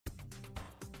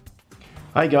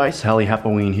Hi guys,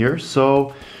 Halloween here.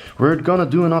 So we're gonna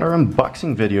do another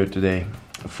unboxing video today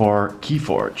for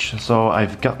KeyForge. So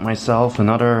I've got myself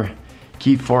another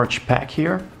KeyForge pack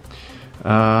here.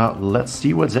 Let's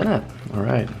see what's in it. All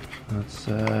right,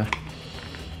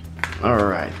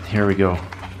 here we go.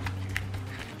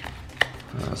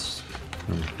 That's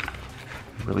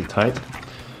really tight.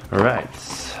 All right,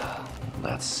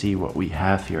 let's see what we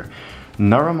have here.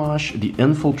 Naramash, the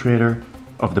Infiltrator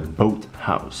of the Boat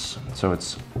House. So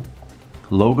it's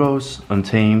Logos,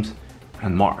 Untamed,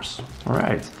 and Mars. All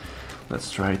right, let's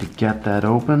try to get that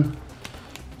open.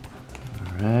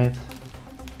 All right,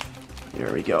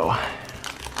 here we go.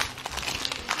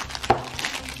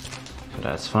 So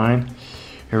that's fine.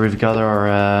 Here we've got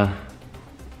our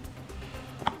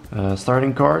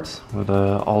starting cards with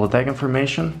all the deck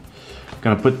information. I'm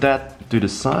gonna put that to the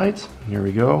side. Here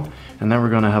we go. And then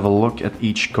we're gonna have a look at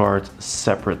each card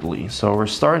separately. So we're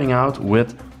starting out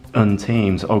with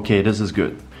Untamed. Okay, this is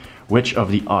good. Witch of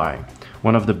the Eye.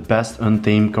 One of the best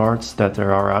Untamed cards that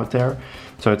there are out there.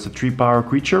 So it's a 3-power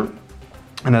creature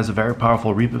and has a very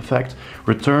powerful reap effect.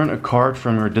 Return a card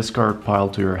from your discard pile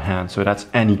to your hand. So that's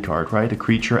any card, right? A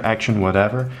creature, action,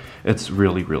 whatever. It's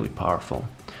really, really powerful.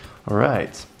 All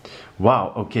right.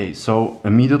 Wow, okay, so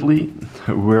immediately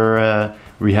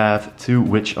we have 2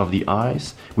 Witch of the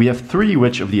Eyes. We have 3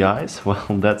 Witch of the Eyes. Well,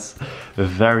 that's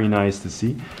very nice to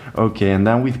see. Okay, and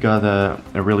then we've got a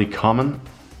really common,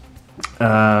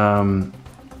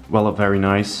 well, a very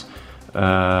nice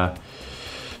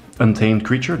Untamed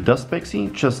creature, Dust Pixie,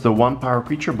 just a 1-power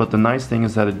creature, but the nice thing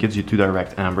is that it gives you 2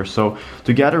 direct amber. So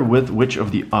together with Witch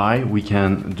of the Eye, we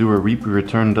can do a reap. We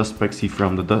return Dust Pixie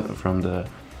from the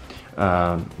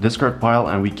discard pile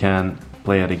and we can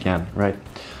play it again, right?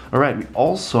 All right, we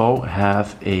also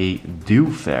have a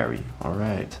Dew Fairy. All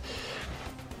right,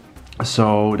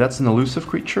 so that's an elusive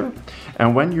creature,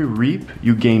 and when you reap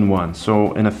you gain 1.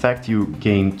 So in effect you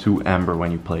gain 2 amber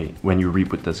when you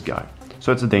reap with this guy.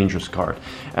 So it's a dangerous card,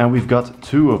 and we've got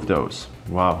 2 of those.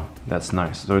 Wow, that's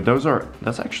nice. So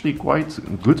that's actually quite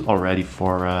good already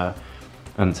for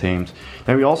Untamed.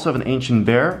 Then we also have an Ancient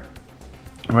Bear.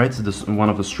 Right, so this is one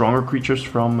of the stronger creatures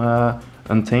from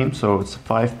Untamed, so it's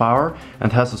 5 power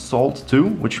and has Assault 2,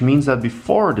 which means that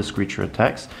before this creature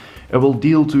attacks, it will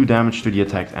deal 2 damage to the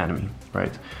attacked enemy,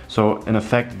 right? So in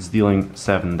effect, it's dealing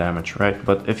 7 damage, right?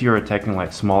 But if you're attacking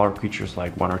like smaller creatures,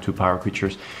 like 1 or 2 power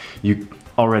creatures, you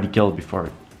already kill it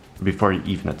before you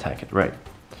even attack it, right?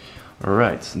 All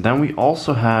right, then we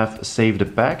also have Save the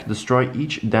Pack, destroy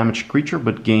each damaged creature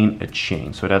but gain a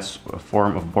chain. So that's a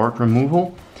form of board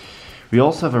removal. We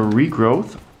also have a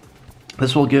Regrowth.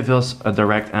 This will give us a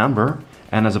direct amber,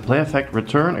 and as a play effect,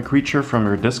 return a creature from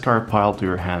your discard pile to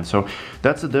your hand. So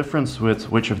that's the difference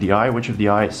with Witch of the Eye. Witch of the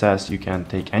Eye says you can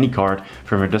take any card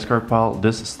from your discard pile.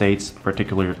 This states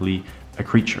particularly a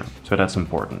creature, so that's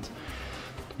important.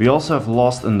 We also have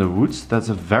Lost in the Woods. That's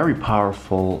a very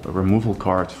powerful removal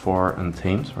card for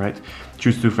Untamed, right?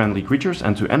 Choose 2 friendly creatures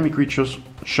and 2 enemy creatures.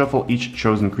 Shuffle each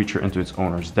chosen creature into its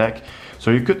owner's deck.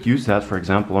 So you could use that, for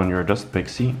example, on your Dust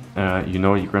Pixie. You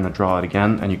know you're going to draw it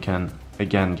again, and you can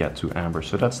again get 2 amber.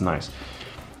 So that's nice.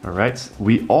 All right.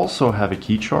 We also have a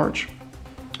Key Charge,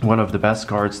 one of the best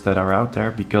cards that are out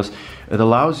there, because it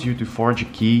allows you to forge a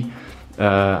key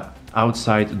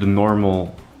outside the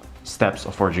normal steps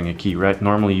of forging a key, right?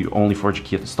 Normally you only forge a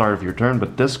key at the start of your turn,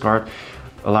 but this card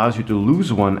allows you to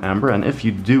lose 1 amber, and if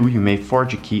you do, you may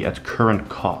forge a key at current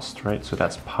cost, right? So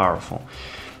that's powerful.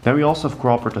 Then we also have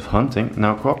Cooperative Hunting.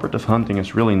 Now Cooperative Hunting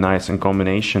is really nice in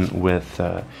combination with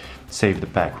Save the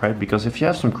Pack, right? Because if you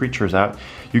have some creatures out,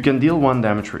 you can deal 1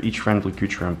 damage for each friendly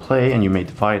creature in play, and you may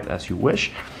divide as you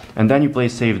wish, and then you play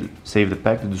Save the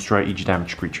Pack to destroy each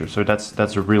damaged creature. So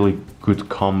that's a really good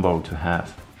combo to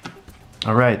have.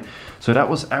 All right, so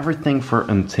that was everything for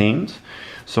Untamed.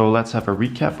 So let's have a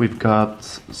recap. We've got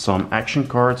some action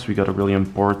cards. We got a really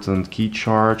important Key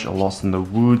Charge, a Lost in the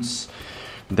Woods.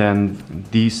 Then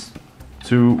these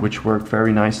 2, which work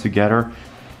very nice together.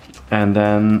 And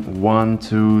then 1,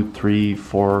 2, 3,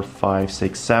 4, 5,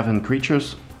 6, 7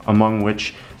 creatures, among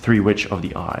which 3 Witch of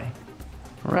the Eye.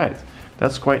 All right,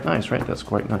 that's quite nice, right? That's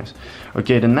quite nice.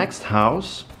 Okay, the next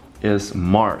house is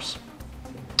Mars.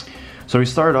 So we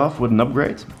start off with an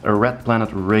upgrade, a Red Planet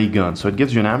Ray Gun. So it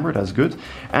gives you an amber, that's good.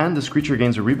 And this creature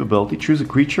gains a reap ability. Choose a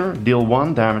creature, deal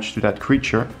 1 damage to that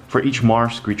creature for each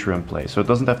Mars creature in play. So it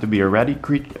doesn't have to be a ready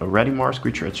Mars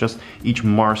creature, it's just each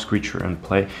Mars creature in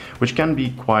play, which can be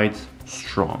quite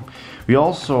strong. We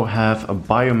also have a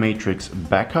Biomatrix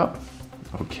backup.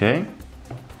 Okay.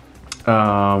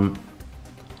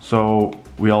 So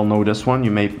we all know this one.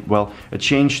 You may, well, a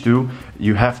change to,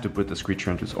 you have to put this creature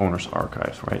into its owner's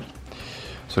archive, right?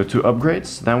 So 2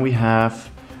 upgrades. Then we have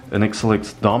an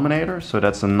Exilix Dominator, so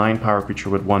that's a 9 power creature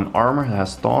with 1 armor. It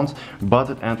has taunt, but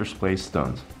it enters play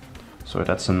stunned. So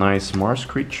that's a nice Mars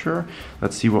creature.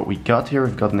 Let's see what we got here.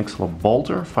 We've got an Ixalan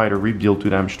Bolter. Fight or Reap, deal 2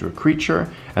 damage to a creature,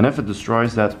 and if it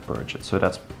destroys that, purge it. So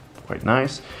that's quite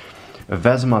nice. A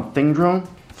Vesemad Thingdrone,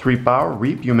 3 power,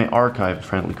 Reap. You may archive a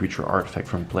friendly creature artifact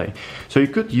from play. So you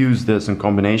could use this in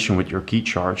combination with your key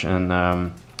charge and...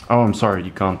 oh, I'm sorry,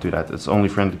 you can't do that. It's only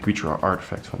friendly creature or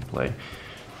artifact from play.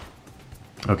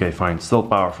 Okay, fine, still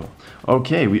powerful.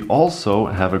 Okay, we also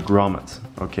have a Grommet.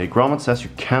 Okay, Grommet says you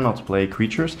cannot play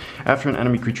creatures. After an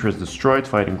enemy creature is destroyed,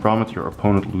 fighting Grommet, your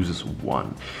opponent loses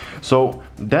 1. So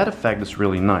that effect is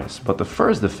really nice, but the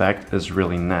first effect is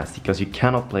really nasty, because you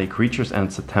cannot play creatures and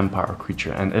it's a 10 power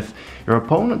creature. And if your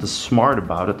opponent is smart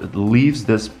about it, it leaves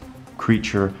this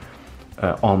creature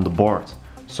on the board.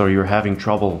 So you're having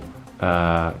trouble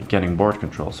getting board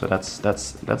control. So that's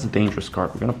a dangerous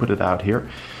card. We're gonna put it out here.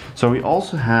 So we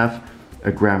also have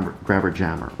a Grabber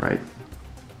Jammer, right?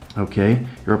 Okay,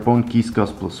 your opponent keys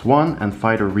cost +1 and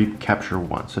fight or reap capture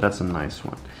 1. So that's a nice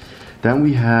one. Then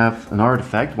we have an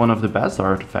artifact, one of the best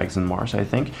artifacts in Mars, I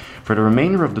think. For the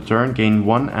remainder of the turn, gain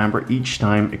 1 amber each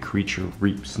time a creature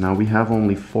reaps. Now we have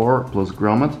only 4 plus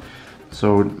Grommet,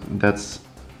 so that's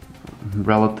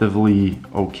relatively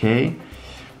okay.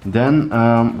 Then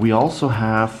we also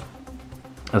have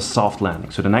a soft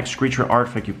landing. So the next creature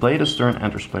artifact you play this turn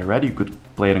enters play ready. You could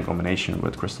play it in combination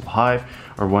with Crystal Hive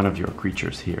or one of your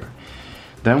creatures here.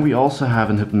 Then we also have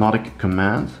an hypnotic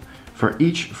command. For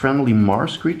each friendly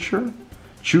Mars creature,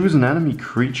 choose an enemy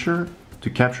creature to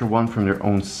capture 1 from their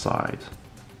own side.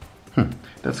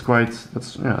 It's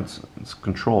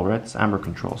control, right? It's amber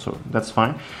control, so that's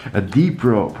fine. A deep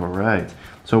rope, all right.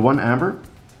 So 1 amber.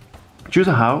 Choose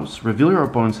a house, reveal your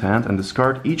opponent's hand, and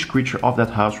discard each creature of that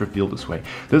house revealed this way.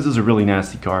 This is a really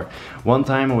nasty card. One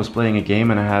time I was playing a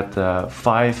game and I had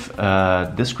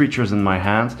 5 disc creatures in my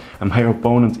hand, and my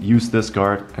opponent used this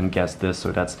card and guessed this,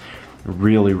 so that's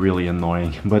really, really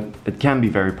annoying. But it can be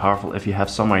very powerful if you have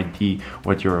some idea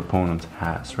what your opponent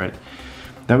has, right?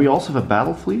 Then we also have a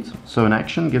Battle Fleet. So an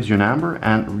action gives you an amber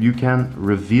and you can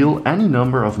reveal any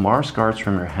number of Mars cards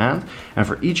from your hand, and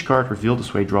for each card revealed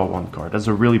this way, draw 1 card. That's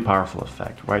a really powerful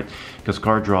effect, right? Because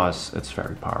card draw it's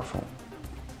very powerful.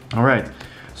 All right,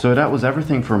 so that was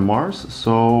everything for Mars.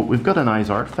 So we've got a nice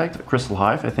artifact, a Crystal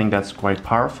Hive. I think that's quite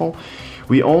powerful.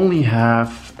 We only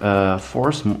have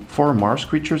 4 Mars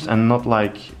creatures and not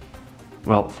like,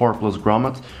 well, 4 plus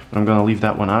Grommet, but I'm gonna leave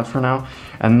that one out for now.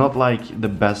 And not like the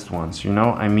best ones, you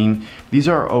know? I mean, these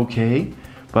are okay,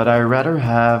 but I rather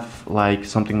have like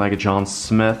something like a John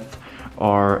Smith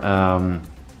or,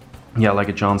 yeah, like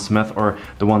a John Smith, or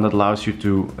the one that allows you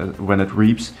to, when it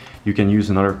reaps, you can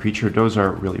use another creature. Those are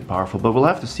really powerful, but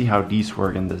we'll have to see how these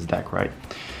work in this deck, right?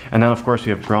 And then of course we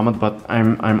have Grommet, but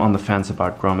I'm on the fence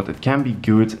about Grommet. It can be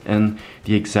good in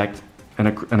the exact, in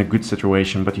a good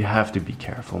situation, but you have to be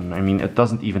careful. I mean, it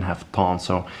doesn't even have taunt,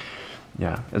 so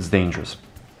yeah, it's dangerous.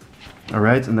 All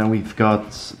right, and then we've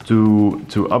got two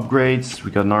upgrades.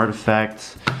 We got an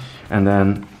artifact, and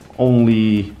then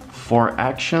only 4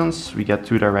 actions. We get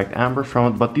 2 direct amber from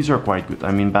it, but these are quite good.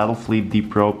 I mean, Battle Fleet,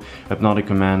 Deep Rope, Hypnotic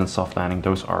Command, and Soft Landing,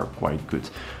 those are quite good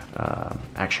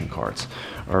action cards.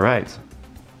 All right,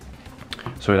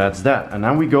 so that's that. And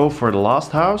now we go for the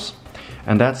last house,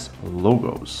 and that's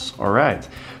logos. All right,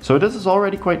 so this is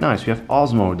already quite nice. We have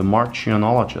Osmo, the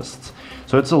Marchionologist.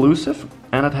 So it's elusive,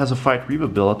 and it has a fight reap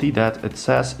ability that it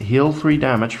says heal 3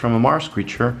 damage from a Mars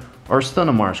creature or stun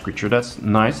a Mars creature. That's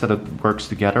nice that it works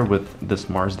together with this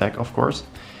Mars deck, of course.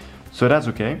 So that's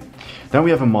okay. Then we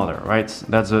have a Mother, right?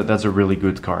 That's a really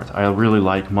good card. I really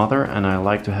like Mother, and I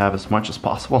like to have as much as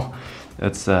possible.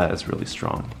 It's really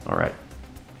strong. All right.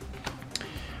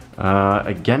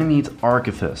 A Ganymede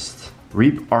Archivist.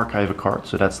 Reap, archive a card,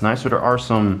 so that's nice. So there are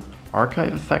some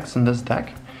archive effects in this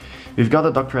deck. We've got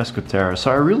a Dr. Escoterra.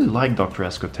 So I really like Dr.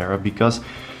 Escoterra because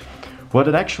what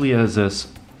it actually is,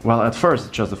 well, at first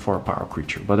it's just a 4-power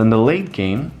creature, but in the late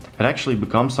game, it actually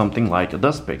becomes something like a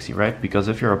Dust Pixie, right? Because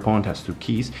if your opponent has 2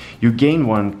 keys, you gain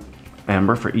 1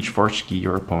 amber for each forged key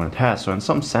your opponent has. So in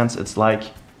some sense, it's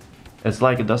like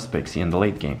a Dust Pixie in the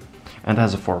late game, and it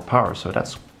has a 4 power, so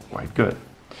that's quite good.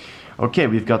 Okay,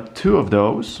 we've got 2 of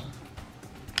those,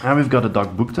 and we've got a Doc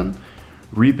Bookton.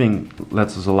 Reaping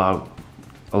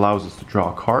allows us to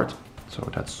draw a card, so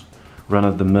that's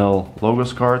run-of-the-mill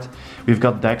Logos card. We've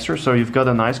got Dexter, so you've got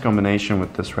a nice combination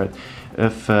with this, right?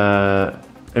 If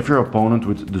your opponent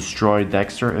would destroy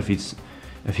Dexter, if he's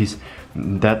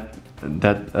that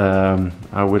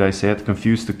how would I say it,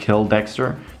 confused to kill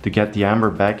Dexter to get the amber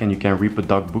back, and you can re-put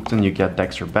Doc Booked and you get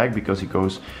Dexter back because he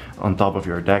goes on top of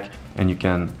your deck and you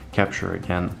can capture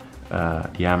again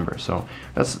the amber. So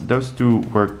those two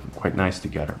work quite nice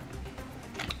together.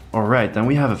 Alright, then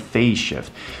we have a phase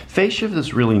shift. Phase shift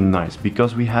is really nice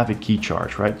because we have a key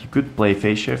charge, right? You could play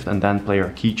phase shift and then play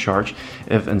our key charge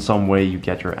if in some way you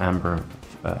get your amber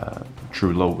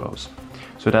through logos.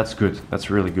 So that's good, that's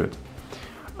really good.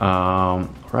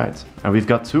 Right, and we've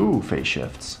got 2 phase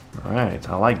shifts. Alright,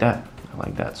 I like that, I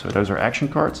like that. So those are action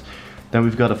cards. Then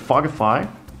we've got a Fogify,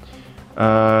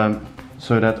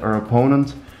 so that our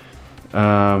opponent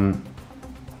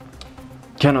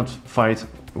cannot fight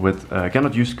with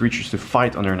cannot use creatures to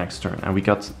fight on their next turn, and we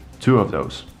got 2 of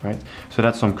those, right? So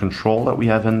that's some control that we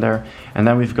have in there. And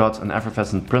then we've got an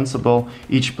Effervescent Principle.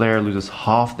 Each player loses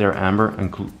half their amber,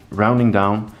 and rounding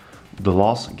down the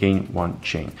loss, gain 1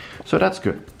 chain. So that's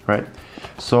good, right?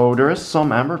 So there is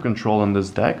some amber control in this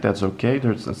deck. That's okay.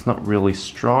 It's not really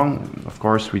strong. Of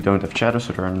course, we don't have shadow,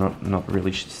 so there are not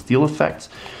really steal effects.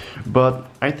 But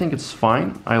I think it's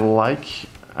fine. I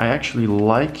actually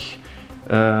like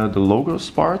the logos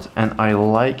part, and I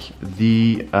like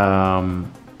the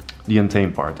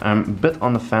Untamed part. I'm a bit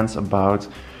on the fence about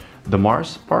the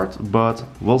Mars part, but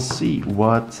we'll see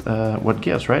what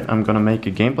gives, right? I'm gonna make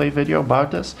a gameplay video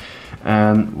about this,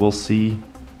 and we'll see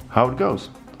how it goes.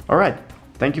 All right,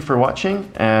 thank you for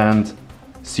watching, and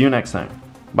see you next time.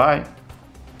 Bye.